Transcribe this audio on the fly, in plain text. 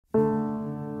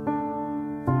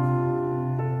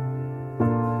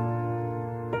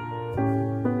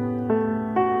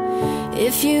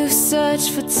If you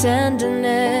search for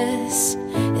tenderness,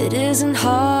 it isn't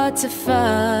hard to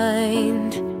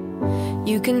find.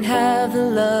 You can have the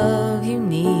love you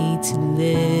need to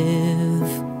live.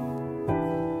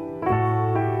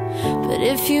 But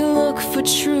if you look for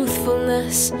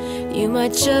truthfulness, you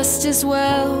might just as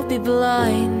well be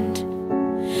blind.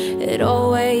 It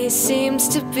always seems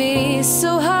to be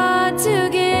so hard to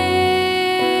give.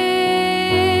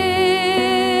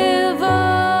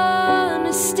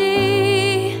 Honesty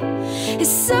is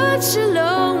such a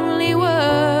lonely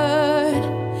word.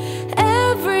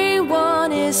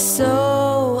 Everyone is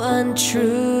so untrue.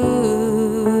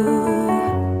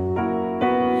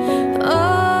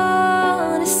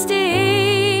 Honesty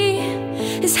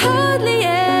is hardly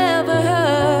ever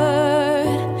heard,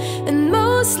 and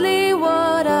mostly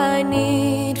what I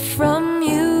need from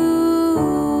you.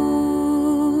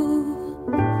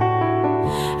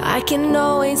 I can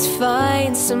always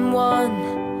find someone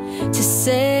to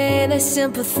say they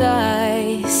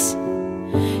sympathize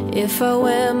if I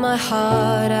wear my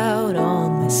heart out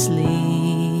on my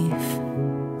sleeve.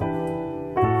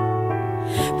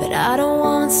 But I don't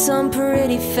want some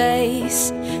pretty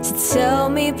face to tell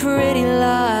me pretty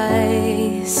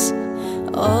lies.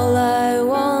 All I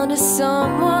want is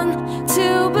someone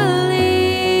to believe.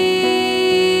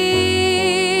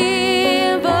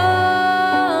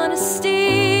 Honesty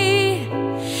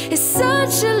is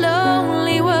such a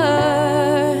lonely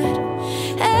word.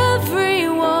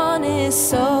 Everyone is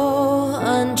so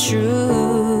untrue.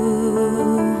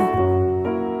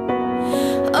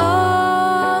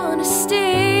 Honesty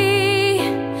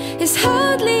is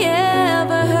hardly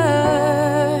ever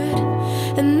heard,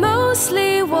 and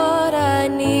mostly what I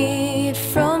need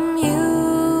from you.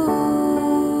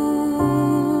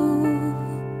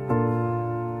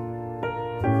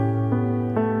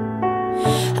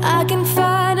 I can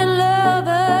find a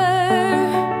lover,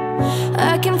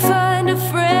 I can find a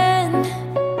friend,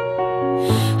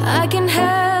 I can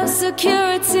have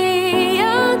security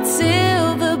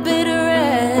until the bitter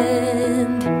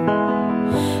end.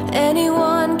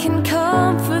 Anyone can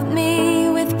comfort me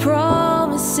with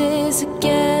promises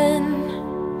again.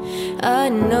 I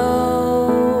know,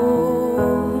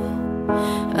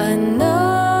 I know.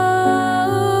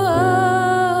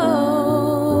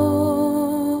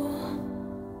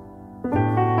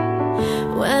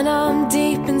 When I'm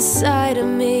deep inside of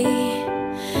me,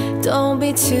 don't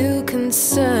be too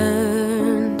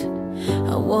concerned.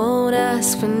 I won't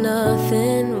ask for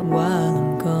nothing while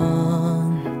I'm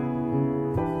gone.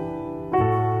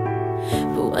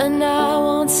 But when I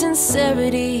want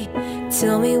sincerity,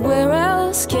 tell me where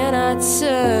else can I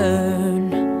turn?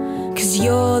 'Cause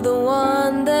you're the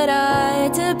one that I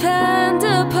depend